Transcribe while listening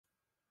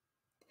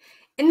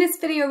In this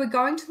video, we're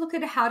going to look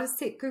at how to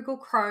set Google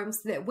Chrome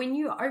so that when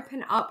you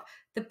open up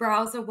the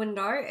browser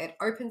window, it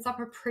opens up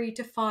a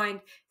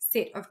predefined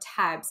set of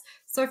tabs.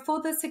 So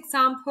for this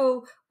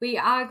example, we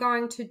are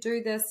going to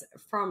do this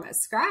from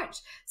scratch.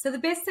 So the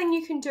best thing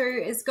you can do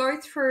is go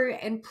through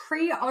and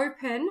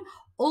pre-open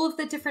all of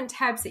the different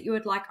tabs that you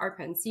would like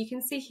open. So you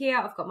can see here,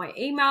 I've got my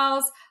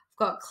emails, I've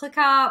got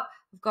ClickUp,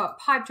 I've got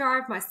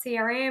Pipedrive, my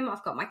CRM,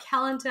 I've got my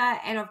calendar,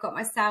 and I've got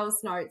my sales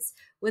notes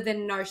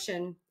within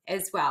Notion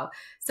as well.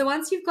 So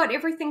once you've got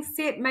everything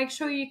set, make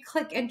sure you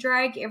click and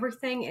drag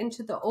everything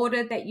into the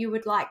order that you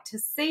would like to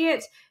see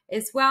it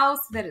as well,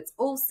 so that it's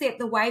all set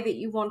the way that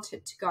you want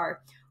it to go.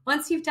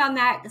 Once you've done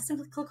that,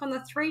 simply click on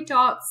the three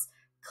dots,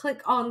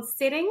 click on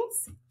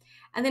settings,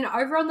 and then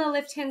over on the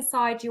left-hand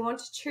side, you want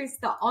to choose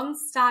the on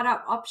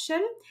startup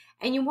option,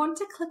 and you want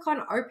to click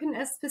on open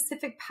a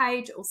specific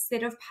page or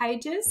set of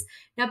pages.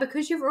 Now,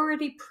 because you've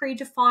already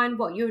predefined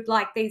what you would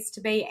like these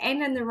to be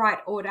and in the right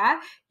order,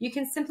 you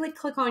can simply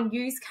click on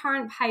use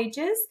current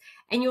pages,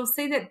 and you'll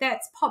see that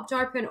that's popped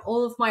open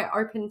all of my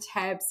open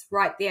tabs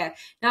right there.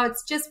 Now,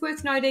 it's just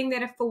worth noting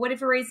that if for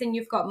whatever reason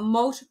you've got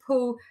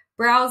multiple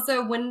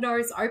browser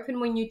windows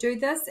open when you do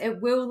this,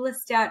 it will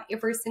list out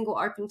every single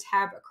open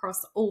tab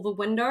across all the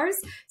windows.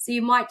 So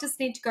you might just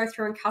need to go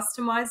through and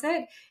customize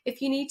it. If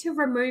you need to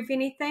remove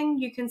anything,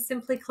 you can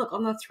simply click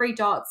on the three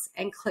dots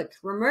and click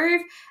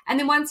remove. And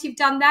then once you've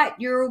done that,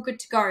 you're all good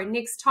to go.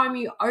 Next time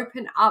you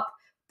open up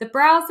the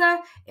browser,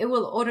 it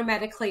will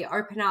automatically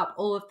open up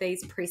all of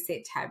these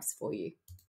preset tabs for you.